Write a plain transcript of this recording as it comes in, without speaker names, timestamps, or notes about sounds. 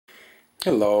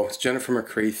Hello, it's Jennifer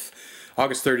McCreath,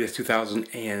 August 30th,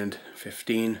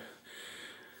 2015.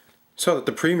 Saw that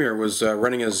the Premier was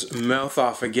running his mouth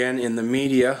off again in the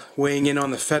media, weighing in on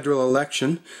the federal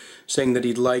election, saying that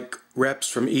he'd like reps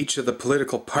from each of the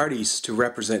political parties to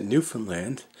represent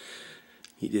Newfoundland.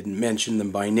 He didn't mention them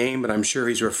by name, but I'm sure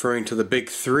he's referring to the big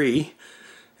three,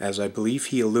 as I believe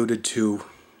he alluded to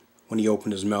when he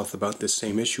opened his mouth about this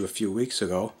same issue a few weeks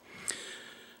ago.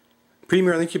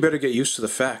 Premier, I think you better get used to the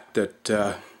fact that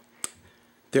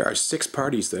there are 6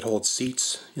 parties that hold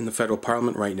seats in the federal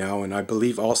parliament right now, and I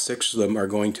believe all 6 of them are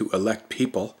going to elect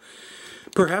people.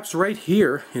 Perhaps right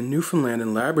here in Newfoundland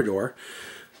and Labrador,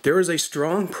 there is a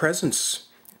strong presence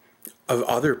of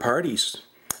other parties.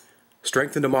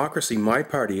 Strength and Democracy, my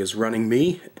party, is running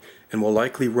me and will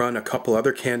likely run a couple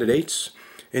other candidates.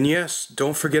 And yes,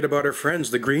 don't forget about our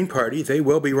friends, the Green Party. They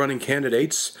will be running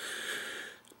candidates,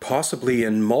 possibly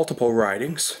in multiple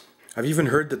ridings. I've even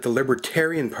heard that the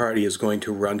Libertarian Party is going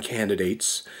to run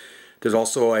candidates. There's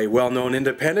also a well-known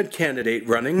independent candidate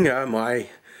running,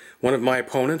 one of my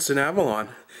opponents in Avalon.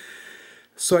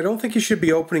 So I don't think you should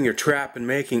be opening your trap and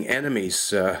making enemies,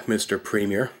 Mr.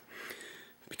 Premier.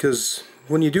 Because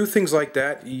when you do things like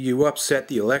that, you upset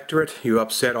the electorate, you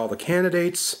upset all the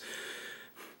candidates.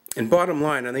 And bottom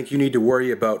line, I think you need to worry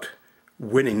about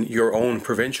winning your own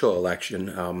provincial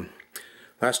election.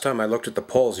 Last time I looked at the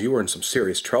polls, you were in some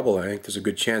serious trouble. I think there's a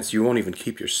good chance you won't even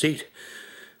keep your seat.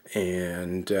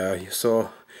 And so,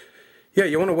 yeah,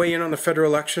 you want to weigh in on the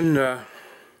federal election? I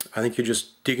think you're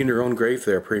just digging your own grave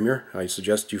there, Premier. I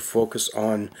suggest you focus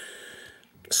on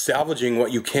salvaging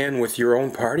what you can with your own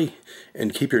party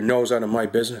and keep your nose out of my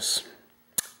business.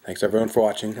 Thanks everyone for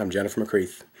watching. I'm Jennifer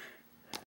McCreath.